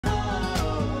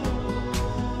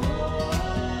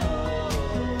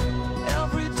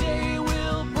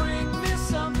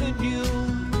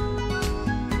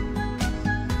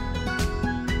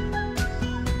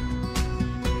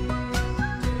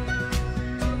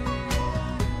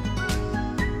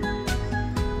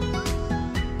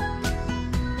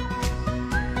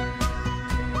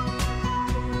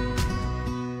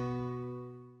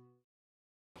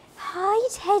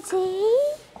Teddy.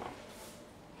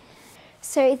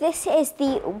 So this is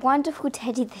the wonderful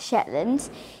Teddy the Shetland.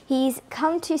 He's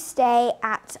come to stay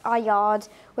at our yard,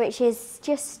 which is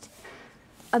just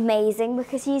amazing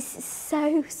because he's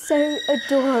so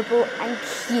adorable and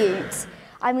cute.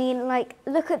 I mean, like,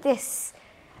 look at this.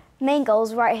 Main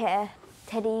goal's right here.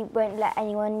 Teddy won't let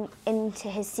anyone into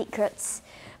his secrets,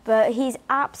 but he's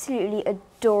absolutely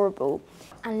adorable.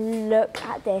 And look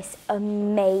at this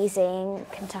amazing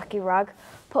Kentucky rug.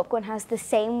 Popcorn has the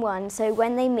same one, so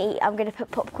when they meet, I'm going to put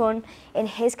Popcorn in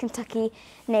his Kentucky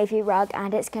Navy rug,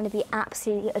 and it's going to be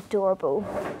absolutely adorable.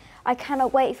 I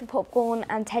cannot wait for Popcorn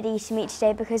and Teddy to meet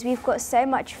today because we've got so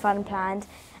much fun planned,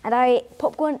 and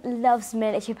Popcorn loves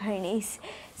miniature ponies.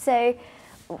 So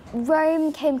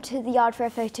Rome came to the yard for a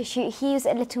photo shoot. He was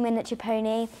a little miniature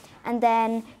pony, and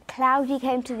then Cloudy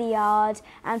came to the yard,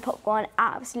 and Popcorn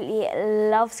absolutely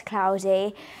loves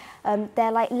Cloudy.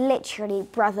 They're like literally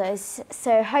brothers.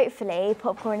 So hopefully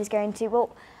Popcorn is going to,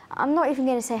 well, I'm not even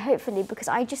going to say hopefully because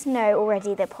I just know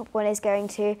already that Popcorn is going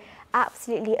to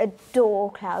absolutely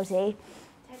adore Cloudy.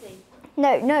 Teddy?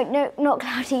 No, not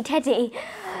Cloudy, Teddy.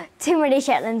 Too many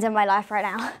Shetlands in my life right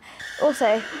now.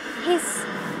 Also,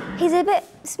 he's a bit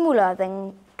smaller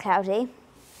than Cloudy.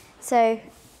 So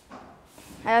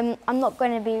I'm not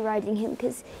going to be riding him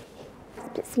because he's a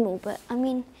bit small, but I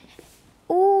mean,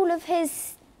 all of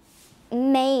his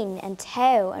mane and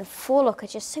tail and forelock are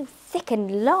just so thick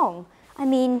and long. I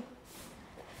mean,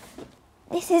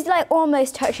 this is like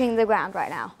almost touching the ground right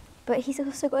now. But he's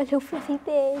also got a little fluffy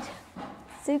beard.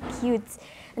 So cute.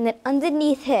 And then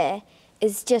underneath here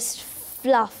is just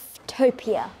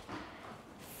Flufftopia.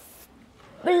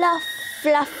 Fluff,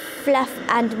 fluff, fluff,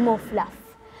 and more fluff.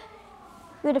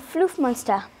 We're the Floof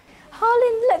monster.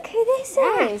 Harlan, look who this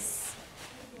is.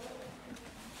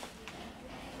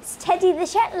 It's Teddy the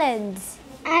Shetland.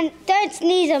 And don't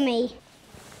sneeze on me.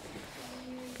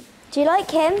 Do you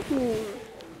like him?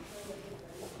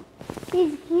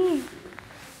 He's cute.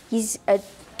 He's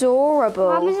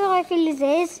adorable. How much do I feel his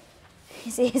ears?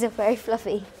 His ears are very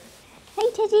fluffy.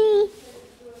 Hey, Teddy.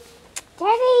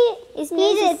 Teddy. He's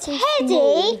a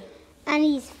teddy, and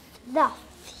he's fluffy.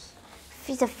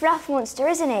 He's a fluff monster,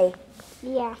 isn't he?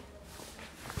 Yeah.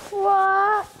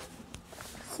 What?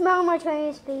 Smell my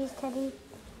toes, please, Teddy.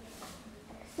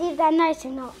 See if they're nice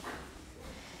or not.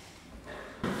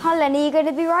 Harlan, are you going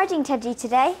to be riding Teddy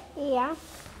today? Yeah.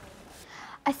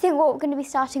 I think what we're going to be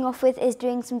starting off with is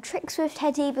doing some tricks with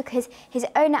Teddy because his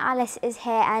owner Alice is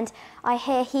here, and I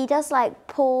hear he does like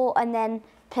paw and then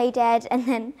play dead and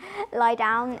then lie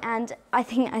down, and I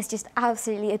think that's just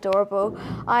absolutely adorable.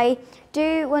 I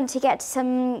do want to get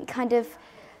some kind of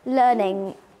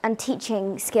learning and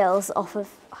teaching skills off of,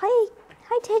 hi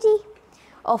Teddy,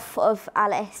 off of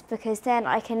Alice, because then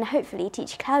I can hopefully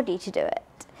teach Cloudy to do it.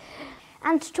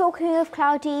 And talking of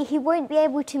Cloudy, he won't be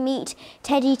able to meet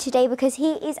Teddy today because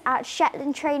he is at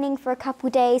Shetland training for a couple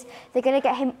of days. They're going to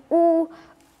get him all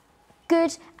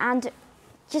good and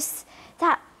just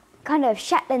that kind of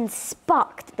Shetland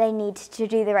spark that they need to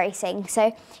do the racing.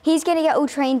 So he's going to get all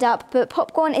trained up, but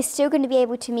Popcorn is still going to be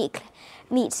able to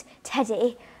meet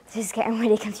Teddy. This is getting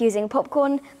really confusing.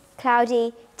 Popcorn,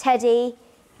 Cloudy, Teddy,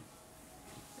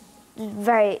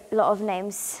 very lot of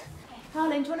names.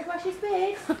 Harlan, do you want to brush his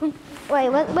beard? Wait,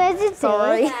 where's it?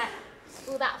 Sorry. Yeah.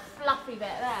 All that fluffy bit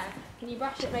there. Can you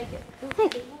brush it, make it? Ooh,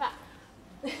 Teddy, look at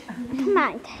that. Come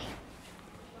on, Teddy.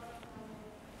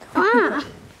 Ah,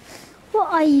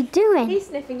 what are you doing? He's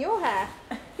sniffing your hair.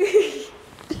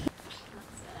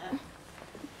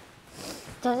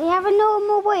 Does he have a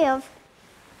normal way of?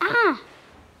 Ah,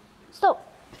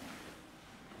 stop.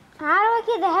 How do I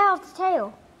get the hair off the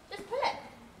tail? Just pull it.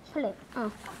 Pull it.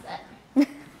 Oh. That's it.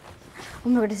 Oh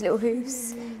my god, his little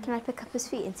hooves. Can I pick up his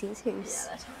feet and see his hooves?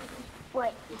 Yeah, that's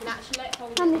Wait. you can actually like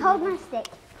hold Mummy, it. hold my stick.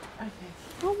 Okay.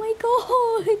 Oh my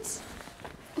god!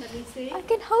 Let me see. I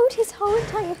can hold his whole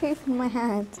entire hoof in my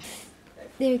hand.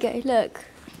 There we go, look.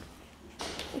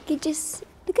 I can just,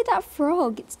 look at that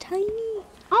frog, it's tiny.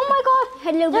 Oh my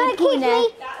god! Hello, Don't kick me.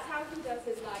 That's how he does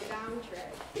his lie down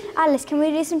trick. Alice, can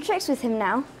we do some tricks with him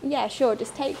now? Yeah, sure.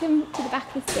 Just take him to the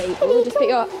back of the stable. Just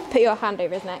put your hand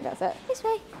over his neck. That's it. This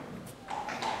way.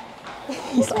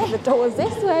 He's like, the door's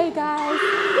this way, guys.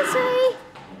 This way.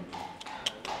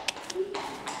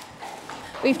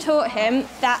 We've taught him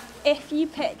that if you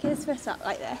pick his foot up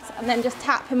like this and then just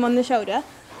tap him on the shoulder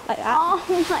like that,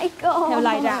 Oh my god. he'll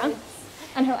lie down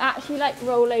and he'll actually like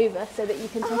roll over so that you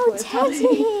can tickle Oh, his Teddy.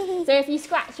 tummy. So if you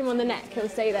scratch him on the neck, he'll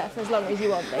stay there for as long as you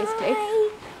want, basically.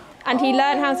 Hi. And he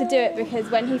learned how to do it because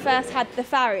when he first had the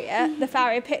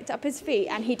farrier picked up his feet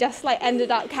and he just like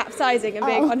ended up capsizing and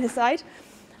being on his side.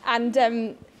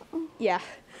 And Yeah,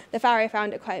 the farrier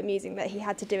found it quite amusing that he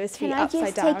had to do his feet Can I upside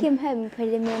just down. take him home and put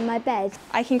him in my bed?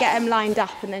 I can get him lined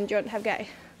up and then do you want to have a go?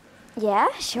 Yeah,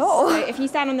 sure. So if you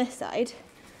stand on this side,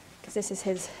 because this is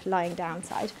his lying down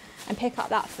side, and pick up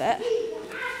that foot.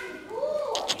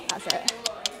 That's it.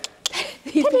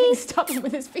 He's being stubborn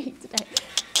with his feet today.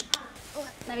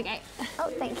 There we go. Oh,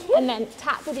 thank you. And then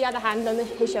tap with the other hand on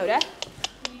his shoulder.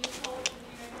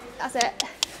 That's it.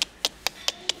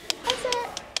 That's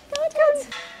it. Good.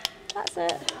 That's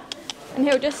it. And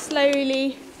he'll just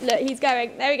slowly, look, he's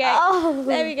going. There we go. Oh.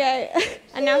 There we go.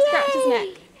 And now scratch his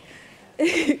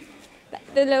neck.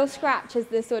 The little scratch is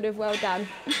the sort of well done.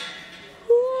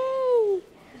 Yay.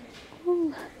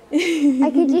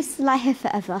 I could just lie here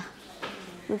forever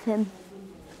with him.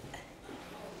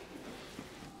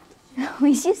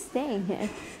 He's just staying here.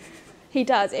 He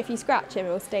does. If you scratch him,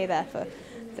 he'll stay there for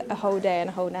a whole day and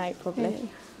a whole night, probably.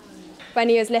 When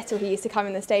he was little, he used to come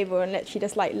in the stable and literally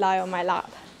just like lie on my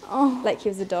lap, like he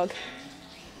was a dog.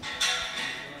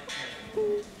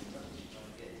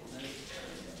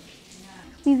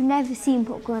 We've never seen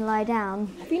Popcorn lie down.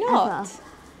 Have you not? Ever.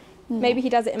 Maybe he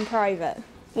does it in private.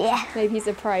 Yeah. Maybe he's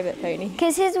a private pony.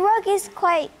 Because his rug is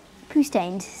quite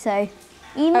poo-stained, so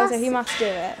he must... Oh, so he must do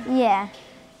it. Yeah.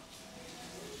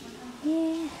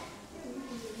 Yeah.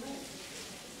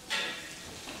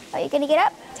 Are you going to get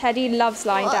up? Teddy loves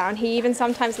lying down. He even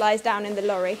sometimes lies down in the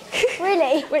lorry.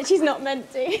 Really? Which he's not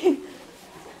meant to.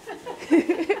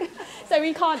 So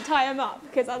we can't tie him up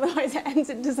because otherwise it ends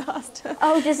in disaster.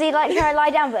 Oh, does he like try to lie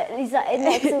down, but he's like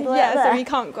next to the Yeah, there? so he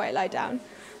can't quite lie down.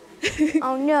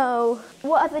 Oh no.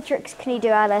 What other tricks can he do,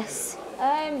 Alice?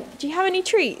 Do you have any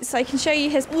treats? I can show you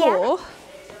his paw,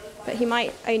 but he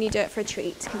might only do it for a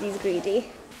treat because he's greedy.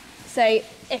 So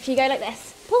if you go like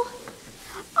this, paw,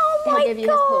 Oh he'll my give you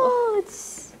God.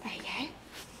 his paw. There you go.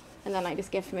 And then I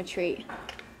just give him a treat.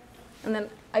 And then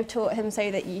I've taught him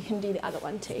so that you can do the other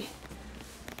one too.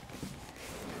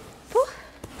 Paw.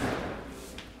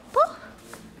 Paw.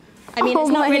 I mean, Oh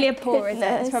it's not my really a paw, is it?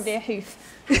 goodness. It's probably a hoof.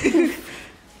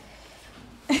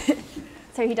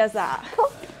 So he does that. Paw.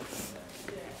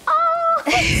 Oh,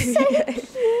 that's so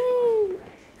cute.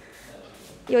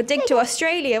 You'll dig to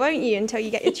Australia, won't you, until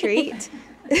you get your treat?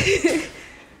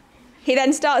 He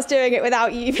then starts doing it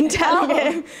without you even telling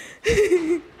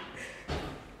him.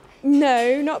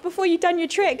 No, not before you've done your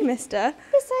trick, mister.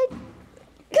 Yes,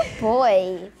 good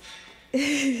boy.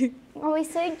 Oh,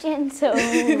 he's so gentle.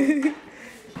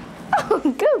 Oh,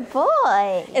 good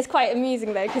boy. It's quite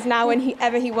amusing though, because now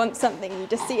whenever he wants something, you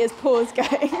just see his paws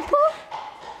going.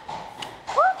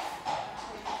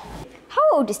 How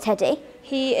old is Teddy?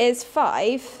 He is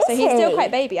 5, so he's still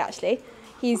quite baby actually.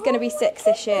 He's going to be 6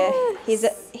 this year.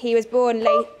 He was born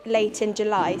late in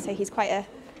July, so he's quite a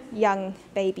young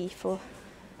baby for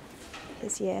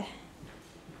his year.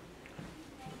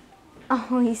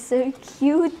 Oh, he's so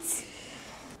cute.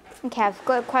 Okay, I've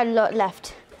got quite a lot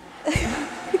left.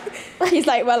 He's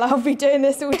like, well, I'll be doing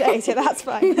this all day, so that's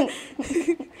fine.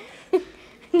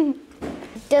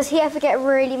 Does he ever get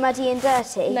really muddy and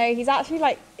dirty? No, he's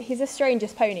actually he's the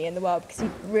strangest pony in the world because he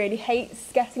really hates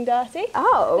getting dirty.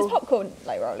 Oh. Is popcorn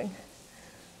like rolling?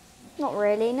 Not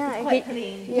really, no. Quite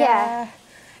clean. Yeah.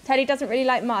 Teddy doesn't really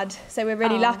like mud, so we're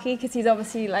really lucky because he's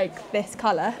obviously like this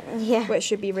colour, which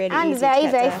should be really and easy very, to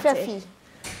get very dirty. fluffy.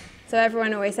 So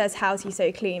everyone always says, how's he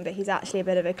so clean? But he's actually a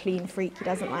bit of a clean freak. He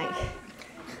doesn't like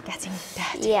getting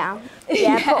dirty. Yeah.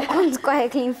 Yeah, Popcorn's quite a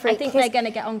clean freak. I think they're going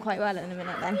to get on quite well in a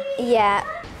minute then. Yeah.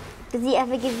 Does he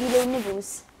ever give you little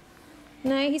nibbles?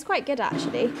 No, he's quite good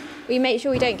actually. We make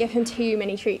sure we don't give him too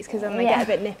many treats because then they get a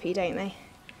bit nippy, don't they?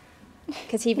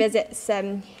 Because he visits,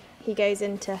 he goes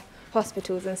into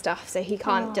hospitals and stuff, so he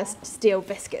can't just steal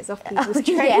biscuits off people's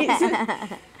trays.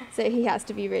 Yeah. So he has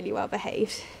to be really well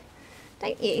behaved.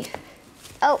 Don't you?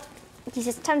 Oh, he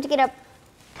says time to get up.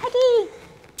 Teddy!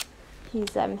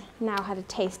 He's now had a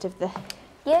taste of the...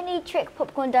 The only trick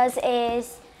Popcorn does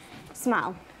is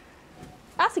smile.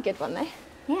 That's a good one though.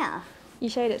 Yeah. You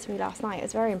showed it to me last night, it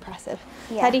was very impressive.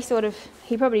 Yeah. Teddy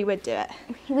he probably would do it.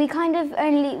 We kind of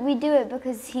we do it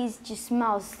because he just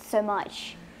smiles so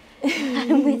much.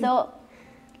 And we thought,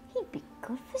 he'd be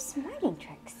good for smiling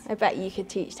tricks. I bet you could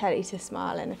teach Teddy to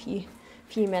smile in a few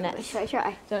minutes. Should I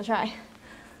try? Do you want to try?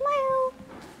 Smile.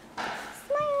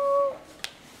 Smile.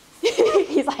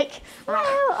 He's like... Smile.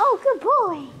 Oh, good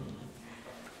boy.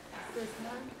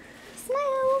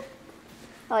 Smile.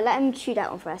 Oh, let him chew that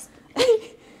one first.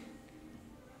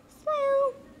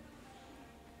 Smile.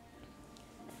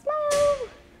 Smile.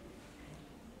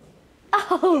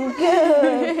 Oh,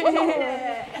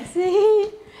 good. See?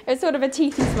 It's sort of a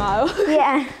teethy smile.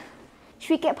 Yeah. Should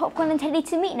we get Popcorn and Teddy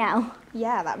to meet now?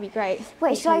 Yeah, that'd be great.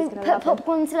 Wait, should I He's gonna put love them.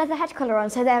 Popcorn's leather head collar on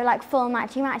so they're like full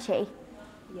matchy-matchy?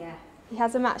 Yeah. He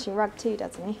has a matching rug too,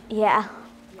 doesn't he? Yeah.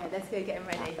 Yeah, let's go get him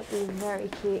ready. That'd be very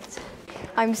cute.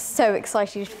 I'm so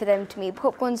excited for them to meet.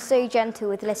 Popcorn's so gentle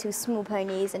with little small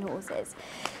ponies and horses.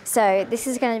 So this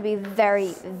is going to be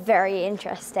very, very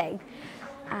interesting.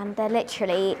 And they're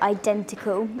literally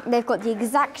identical. They've got the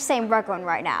exact same rug on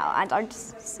right now, and I'm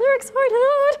just so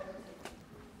excited.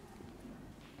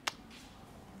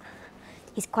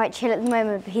 He's quite chill at the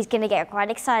moment, but he's going to get quite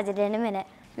excited in a minute.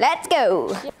 Let's go.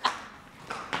 Yeah.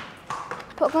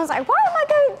 Popcorn's like, why am I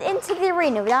going into the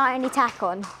arena without any tack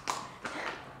on?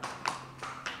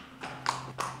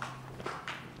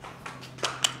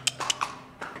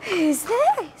 Who's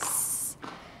this?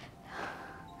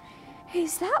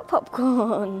 Who's that,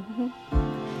 Popcorn?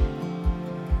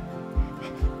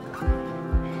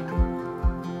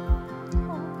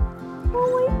 Oh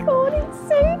my God, it's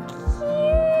so cute.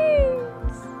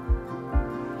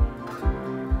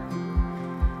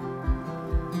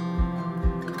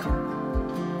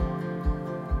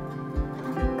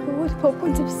 Oh my God,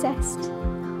 Popcorn's obsessed.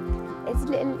 It's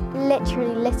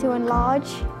literally little and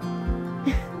large.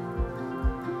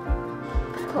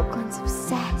 Popcorn's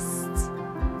obsessed.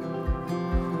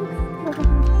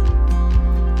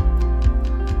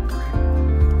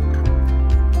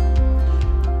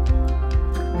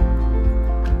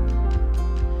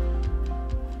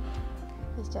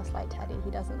 He's just like Teddy.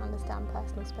 He doesn't understand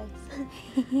personal space.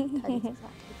 Teddy's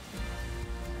exactly.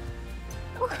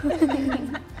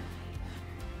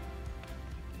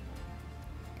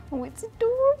 Oh, it's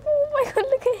adorable. Oh my God,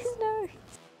 look at his nose.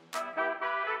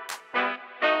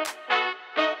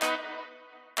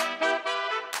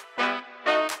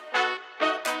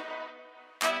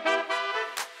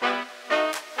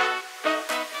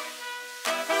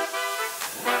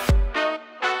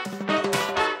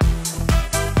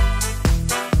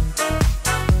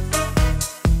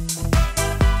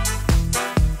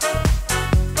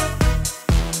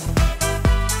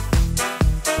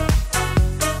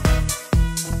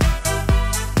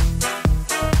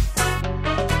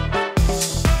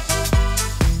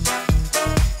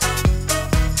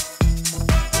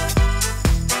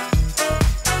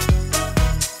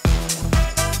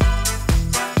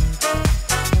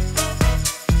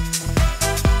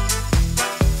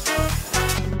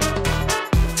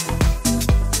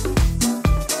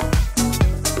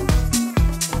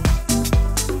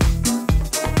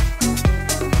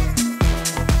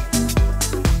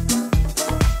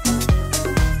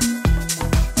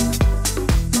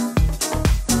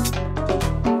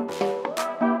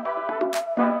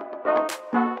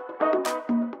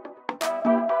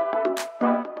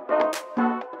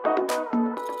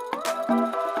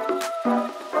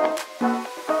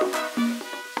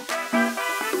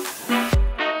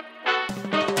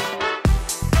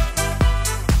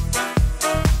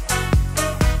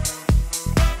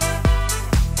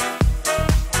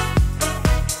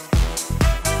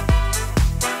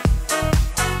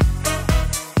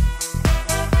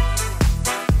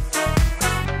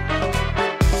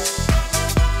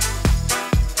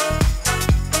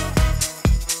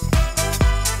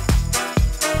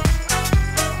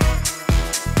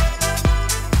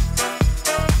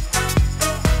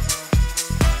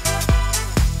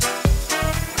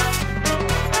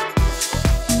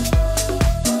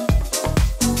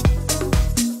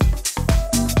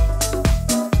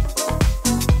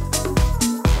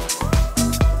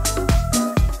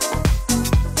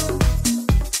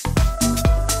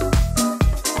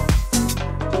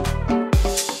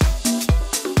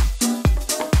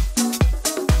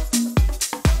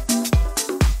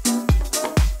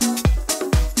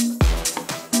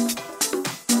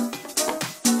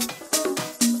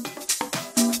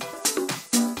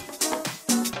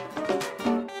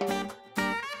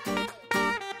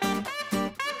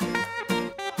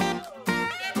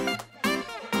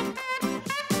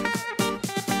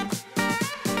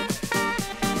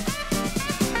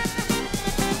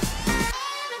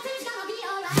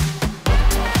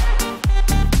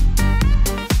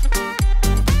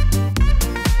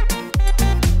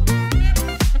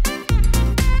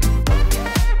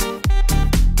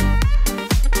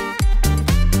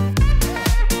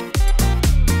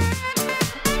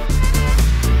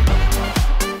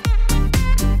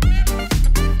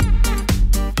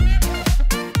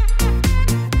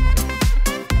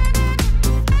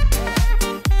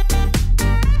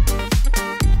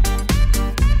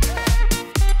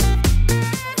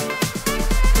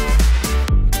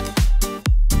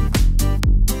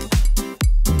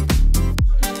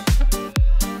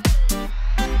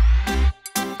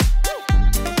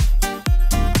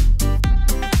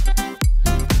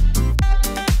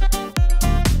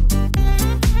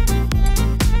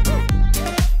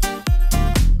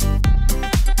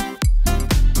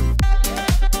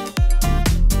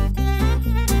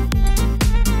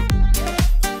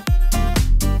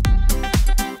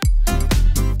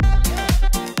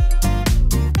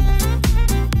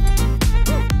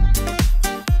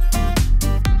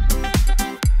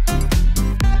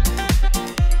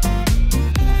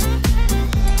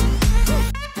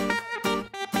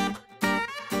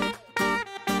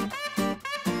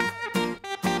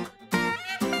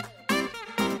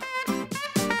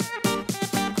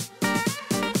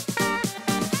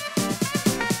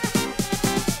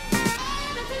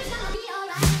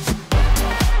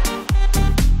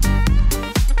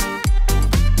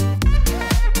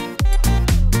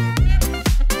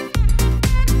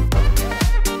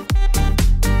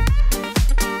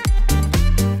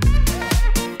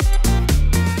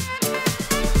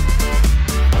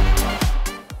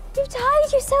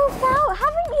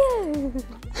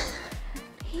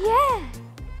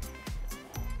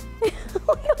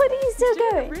 Oh my God, he's still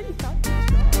going. Really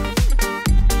fast.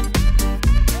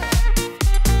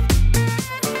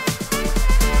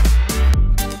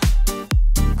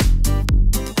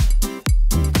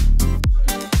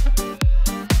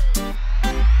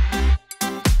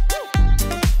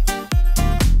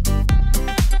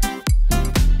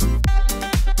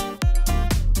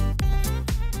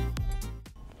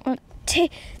 One, two,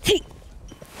 three.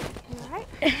 Alright.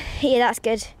 Yeah, that's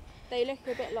good. They look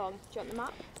a bit long. Do you want them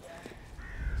up?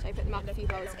 So I put them up a few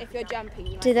holes. If you're jumpy,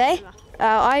 you might Do put they? them up. Oh,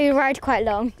 I ride quite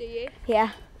long. Do you?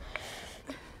 Yeah.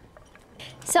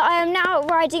 So I am now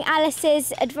riding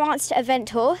Alice's advanced event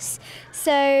horse.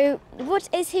 So what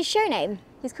is his show name?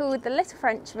 He's called the Little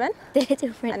Frenchman, The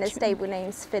Little French. and his stable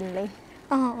name's Finley.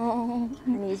 Oh,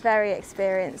 And he's very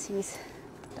experienced. He's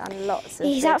done lots of.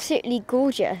 he's big- absolutely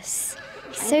gorgeous.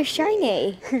 He's so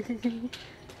shiny.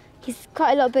 He's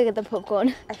quite a lot bigger than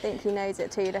Popcorn. I think he knows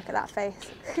it too. Look at that face.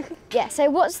 Yeah. So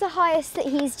what's the highest that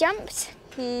he's jumped?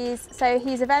 He's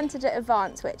evented at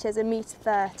advanced, which is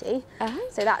 1.30 m. Oh,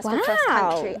 So that's for cross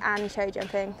country and show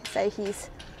jumping. So he's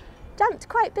jumped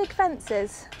quite big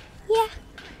fences. Yeah.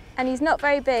 And he's not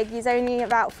very big. He's only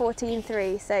about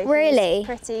 14.3. So Really?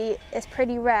 it's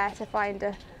pretty rare to find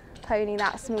a pony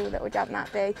that small that will jump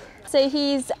that big. So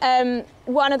he's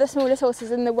one of the smallest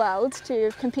horses in the world to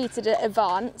have competed at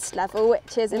advanced level,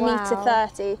 which is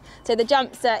 1.30 m. So the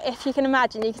jumps are, if you can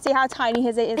imagine, you can see how tiny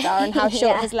his ears are and how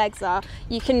short Yeah. his legs are.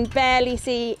 You can barely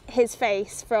see his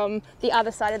face from the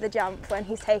other side of the jump when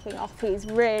he's taking off. He's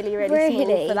really, really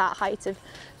small for that height of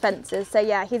fences. So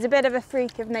yeah, he's a bit of a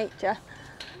freak of nature,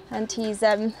 and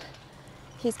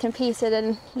he's competed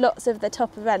in lots of the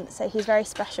top events, so he's very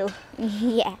special.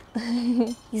 Yeah.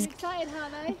 He's excited,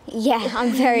 Harlow. Yeah,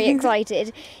 I'm very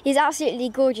excited. He's absolutely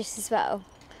gorgeous as well.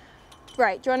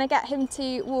 Right, do you want to get him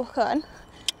to walk on?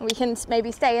 And we can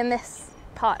maybe stay in this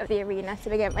part of the arena to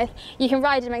begin with. You can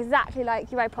ride him exactly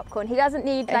like you ride Popcorn. He doesn't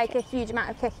need like a huge amount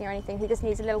of kicking or anything. He just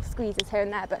needs a little squeezes here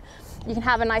and there, but you can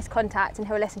have a nice contact and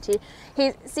he'll listen to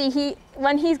you.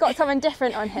 When he's got someone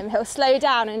different on him, he'll slow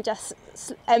down and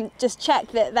just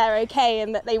check that they're okay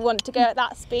and that they want to go at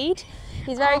that speed.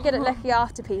 He's very good at looking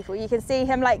after people. You can see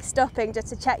him like stopping just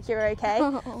to check you're okay.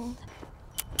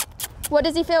 What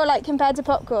does he feel like compared to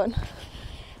Popcorn?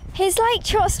 His like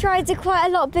trot strides are quite a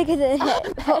lot bigger than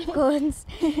Popcorn's.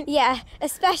 Yeah,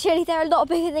 especially they're a lot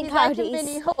bigger than He's Cloudy's. like a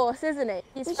mini horse, isn't he?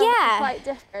 He's probably Yeah. quite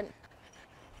different.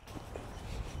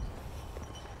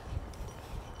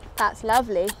 That's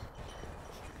lovely.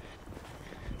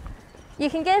 You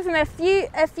can give him a few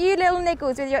little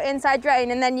niggles with your inside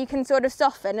rein, and then you can sort of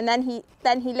soften, and then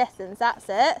he listens. That's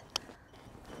it.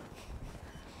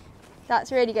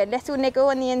 That's really good. Little niggle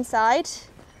on the inside.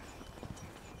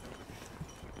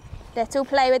 Little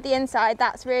play with the inside.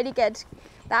 That's really good.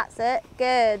 That's it.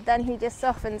 Good. Then he just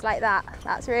softens like that.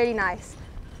 That's really nice.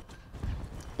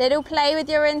 Little play with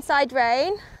your inside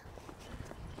rein.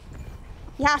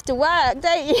 You have to work,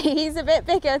 don't you? He's a bit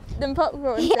bigger than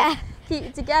Popcorn. Yeah. So keep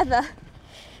it together.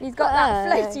 He's got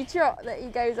that floaty trot that he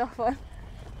goes off on.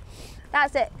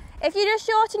 That's it. If you just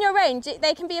shorten your range,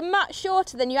 they can be much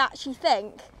shorter than you actually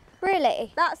think.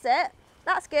 Really? That's it.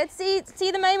 That's good. See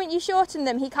the moment you shorten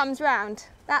them, he comes round.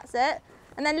 That's it.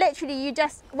 And then literally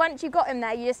once you've got him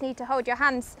there, you just need to hold your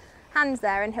hands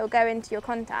there and he'll go into your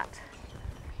contact.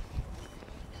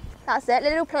 That's it.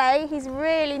 Little play. He's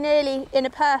really nearly in a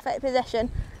perfect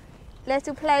position.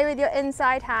 Little play with your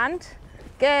inside hand.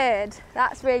 Good.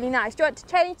 That's really nice. Do you want to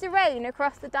change the rein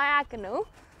across the diagonal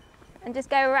and just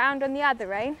go around on the other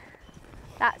rein?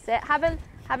 That's it. Have a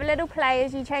little play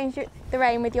as you change the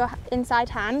rein with your inside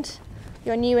hand,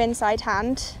 your new inside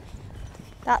hand.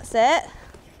 That's it.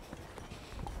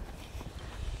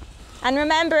 And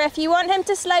remember, if you want him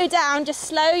to slow down, just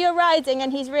slow your riding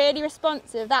and he's really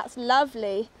responsive. That's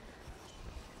lovely.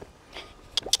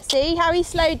 See how he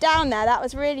slowed down there? That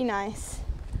was really nice.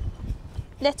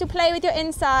 Little play with your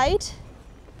inside.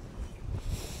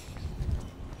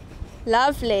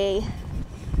 Lovely.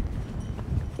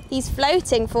 He's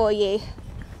floating for you.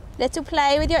 Little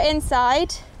play with your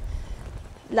inside.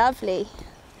 Lovely.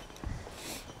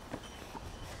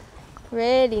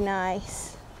 Really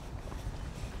nice.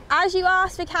 As you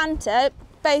ask for canter,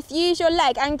 both use your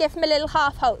leg and give him a little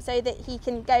half halt so that he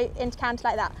can go into canter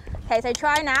like that. Okay, so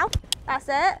try now. That's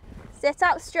it. Sit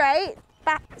up straight,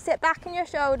 sit back in your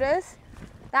shoulders.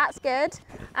 That's good.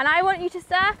 And I want you to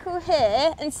circle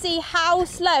here and see how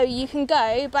slow you can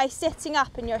go by sitting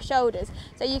up in your shoulders.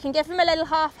 So you can give him a little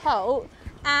half halt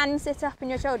and sit up in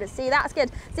your shoulders. See, that's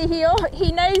good. See,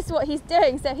 he knows what he's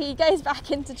doing, so he goes back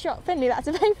into trot. Finley, that's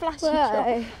a very flashy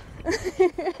trot.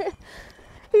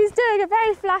 He's doing a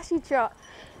very flashy trot.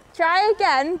 Try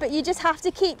again, but you just have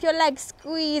to keep your legs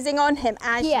squeezing on him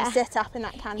as you sit up in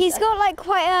that canter. He's got like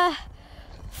quite a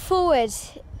forward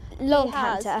long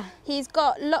canter. He's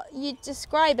got you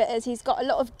describe it as he's got a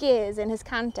lot of gears in his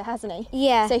canter, hasn't he?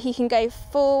 Yeah. So he can go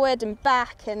forward and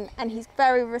back, and he's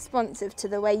very responsive to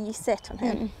the way you sit on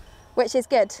him, which is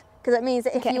good, because it means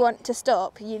that if you want to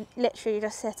stop, you literally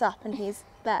just sit up and he's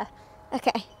there.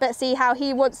 Okay. But see how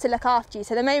he wants to look after you.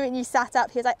 So the moment you sat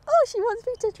up, he was like, oh, she wants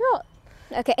me to trot.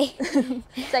 Okay.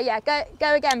 So yeah, go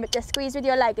again, but just squeeze with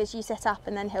your leg as you sit up,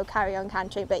 and then he'll carry on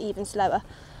cantering, but even slower.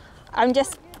 I'm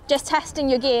just testing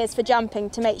your gears for jumping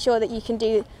to make sure that you can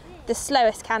do the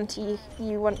slowest canter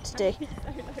you want to do.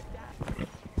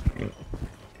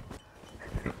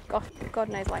 God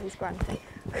knows why he's grunting.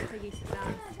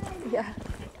 Yeah.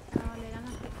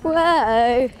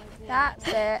 Whoa. That's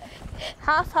it.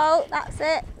 Half halt, that's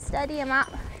it. Steady him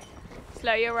up.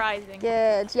 Slow your rising.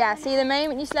 Good. Yeah, see, the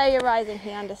moment you slow your rising,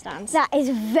 he understands. That is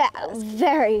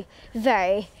very,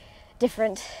 very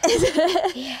different.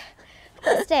 Yeah.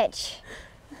 Got a stitch.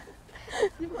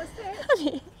 You've got a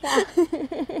stitch?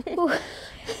 Yeah.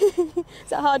 Is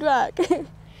that hard work?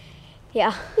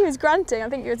 Yeah. He was grunting. I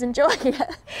think he was enjoying it.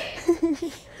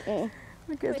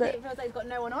 Because It feels like he's got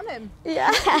no one on him.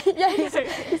 yeah, yeah,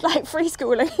 he's like free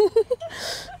schooling.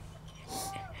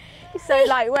 He's so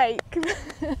lightweight.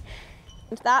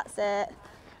 That's it.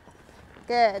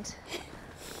 Good.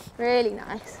 Really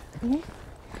nice.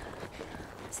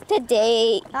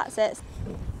 Steady. That's it.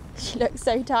 She looks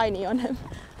so tiny on him.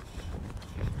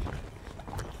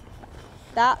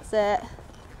 That's it.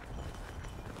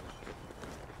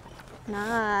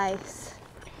 Nice.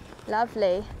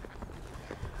 Lovely.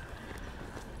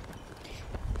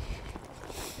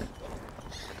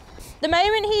 The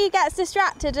moment he gets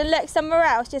distracted and looks somewhere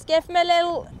else, just give him a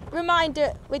little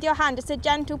reminder with your hand, just a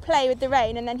gentle play with the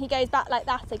rein, and then he goes back like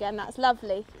that again. That's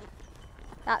lovely.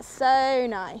 That's so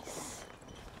nice.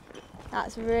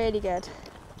 That's really good.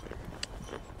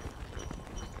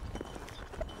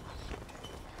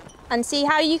 And see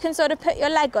how you can sort of put your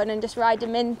leg on and just ride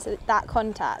him into that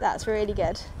contact. That's really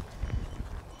good.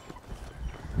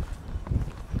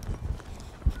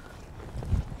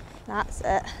 That's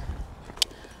it.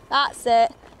 That's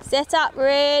it. Sit up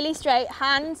really straight,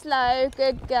 hands low,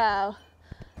 good girl.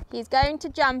 He's going to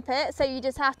jump it, so you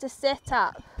just have to sit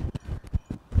up.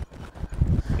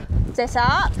 Sit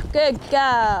up, good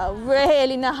girl,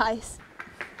 really nice.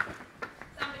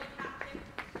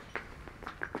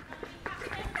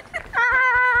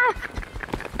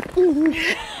 He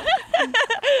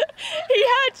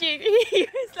heard you. He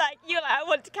was like, you were like, I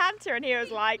want to canter, and he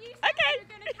was like, okay. You were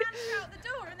going to canter out the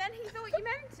door, and then he thought you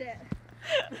meant it.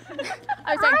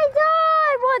 I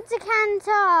want to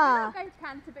canter. Not going to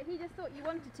canter, but he just thought you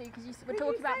wanted to because you were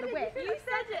talking about the whip. You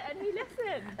said it, and he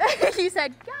listened. You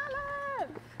said, gallop!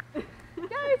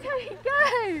 Go, Tony,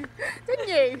 go! Didn't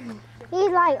you?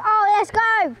 He's like, oh, let's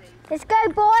go. Let's go,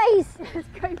 boys. Let's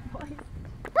go, boys.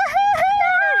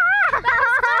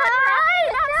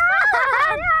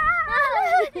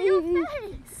 Your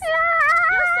face!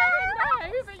 You're saying no,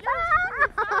 but you're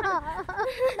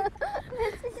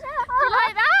you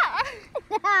like that?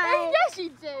 Yes, you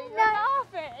do. You're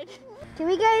laughing. Can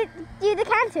we go do the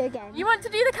canter again? You want to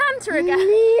do the canter again? Yeah.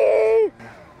 You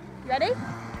ready?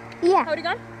 Yeah. Hold it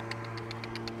on.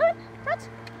 Hold it. Catch.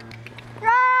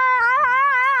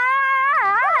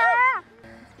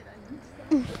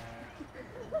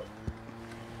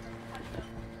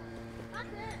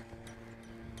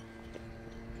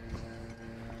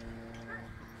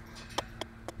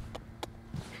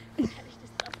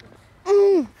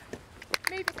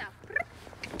 Move yourself.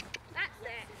 That's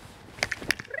it.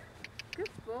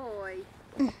 Good boy.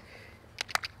 Come on.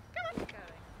 Going.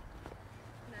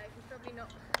 No, he's probably not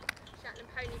Shetland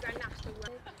Pony Grand National. It's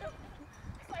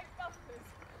like bumpers.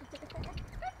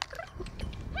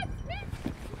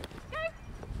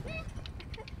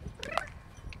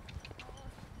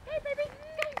 Go, baby.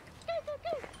 Go.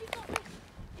 You got this.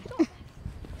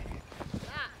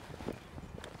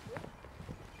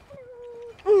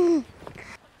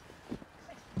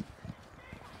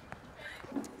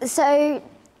 So,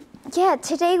 yeah,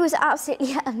 today was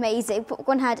absolutely amazing.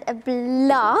 Popcorn had a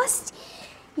blast.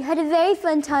 You had a very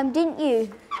fun time, didn't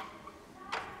you?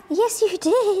 Yes, you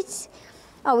did.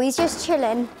 Oh, he's just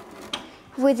chilling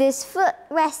with his foot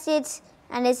rested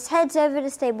and his head's over the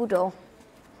stable door.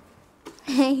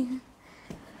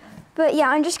 But yeah,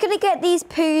 I'm just gonna get these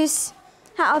poos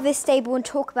out of this stable and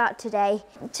talk about today.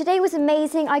 Today was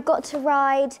amazing. I got to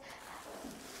ride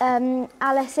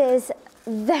Alice's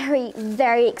very,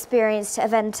 very experienced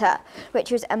eventer,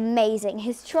 which was amazing.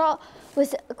 His trot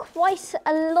was quite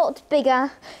a lot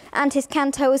bigger and his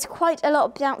canter was quite a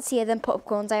lot bouncier than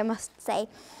Popcorn's, I must say.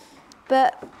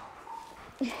 But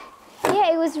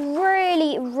yeah, it was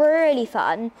really, really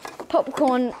fun.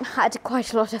 Popcorn had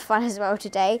quite a lot of fun as well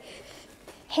today.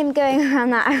 Him going around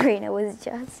that arena was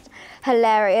just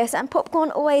hilarious. And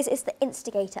Popcorn always is the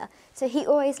instigator. So he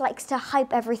always likes to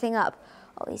hype everything up.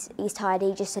 Oh, he's tired.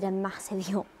 He just did a massive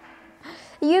yawn.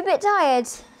 Are you a bit tired?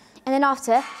 And then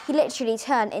after, he literally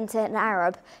turned into an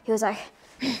Arab. He was like,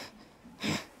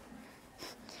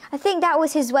 I think that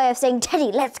was his way of saying,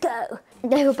 Teddy, let's go.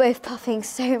 They were both puffing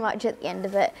so much at the end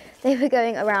of it. They were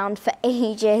going around for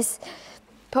ages.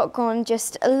 Popcorn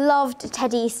just loved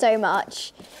Teddy so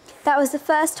much. That was the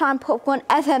first time Popcorn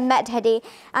ever met Teddy,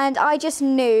 and I just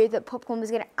knew that Popcorn was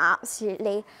going to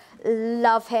absolutely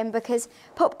love him because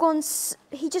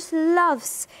he just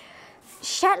loves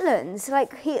Shetlands.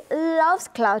 Like, he loves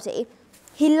Cloudy.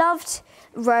 He loved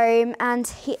Rome, and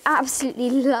he absolutely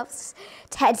loves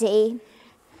Teddy.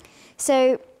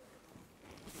 So,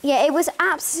 yeah, it was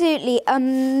absolutely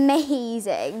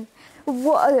amazing.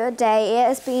 What a day. It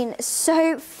has been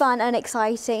so fun and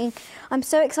exciting. I'm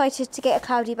so excited to get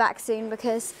Cloudy back soon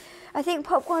because I think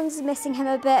Popcorn's missing him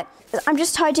a bit. I'm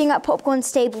just tidying up Popcorn's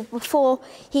stable before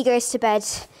he goes to bed.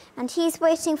 And he's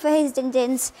waiting for his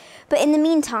din-dins. But in the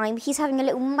meantime, he's having a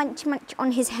little munch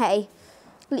on his hay.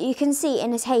 You can see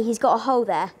in his hay, he's got a hole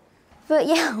there. But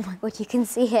yeah, oh my God, you can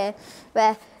see here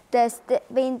where there's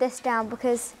been this down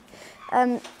because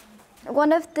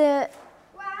one of the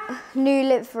new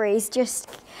liveries just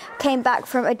came back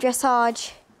from a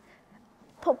dressage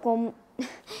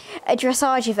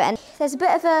event. There's a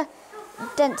bit of a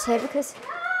dent here because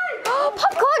oh,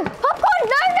 Popcorn!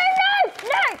 No!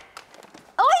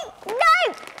 Oi!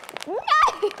 No!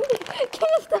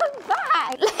 Give them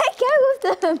back! Let go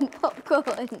of them,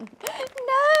 Popcorn!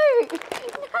 No!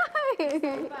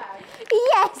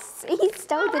 Yes, he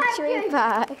stole the tree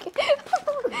bag.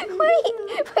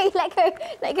 Wait, let go.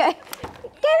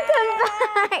 Give them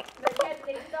back!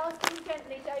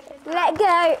 Let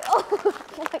go! Oh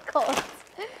my God.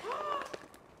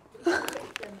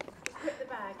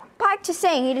 Back to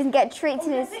saying he doesn't get treats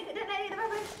in his...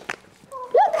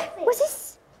 Look! What's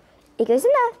this? He goes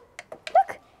in there.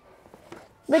 Look!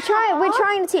 We're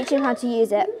trying to teach him how to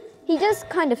use it. He does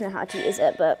kind of know how to use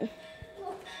it, but...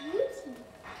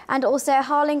 And also,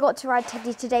 Harlow got to ride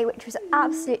Teddy today, which was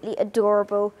absolutely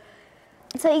adorable.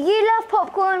 So you love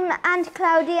Popcorn and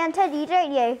Cloudy and Teddy,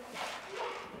 don't you?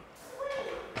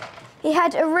 He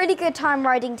had a really good time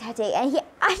riding Teddy, and he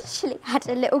actually had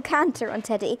a little canter on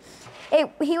Teddy.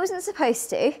 He wasn't supposed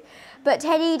to, but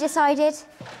Teddy decided,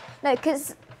 no,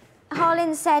 because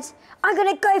Harlan said, I'm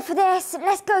going to go for this,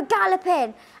 let's go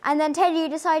galloping. And then Teddy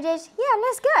decided, yeah,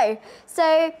 let's go.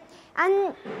 So,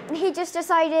 and he just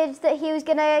decided that he was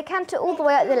going to canter all the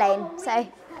way up the lane. So,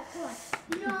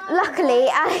 luckily,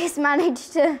 Alice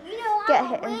managed to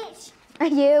get him. Are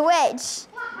you a witch?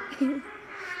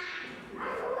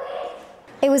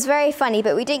 It was very funny,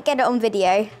 but we didn't get it on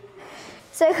video.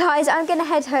 So guys, I'm gonna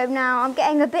head home now. I'm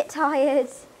getting a bit tired.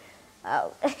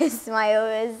 Oh, his smile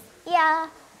is, yeah.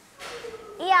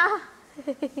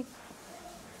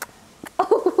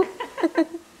 Oh.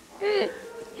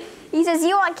 He says,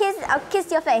 you want a kiss? I'll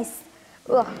kiss your face.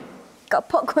 Ugh, got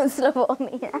popcorn slobber on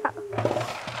me now.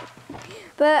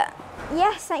 But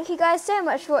yes, thank you guys so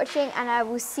much for watching, and I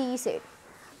will see you soon.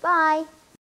 Bye.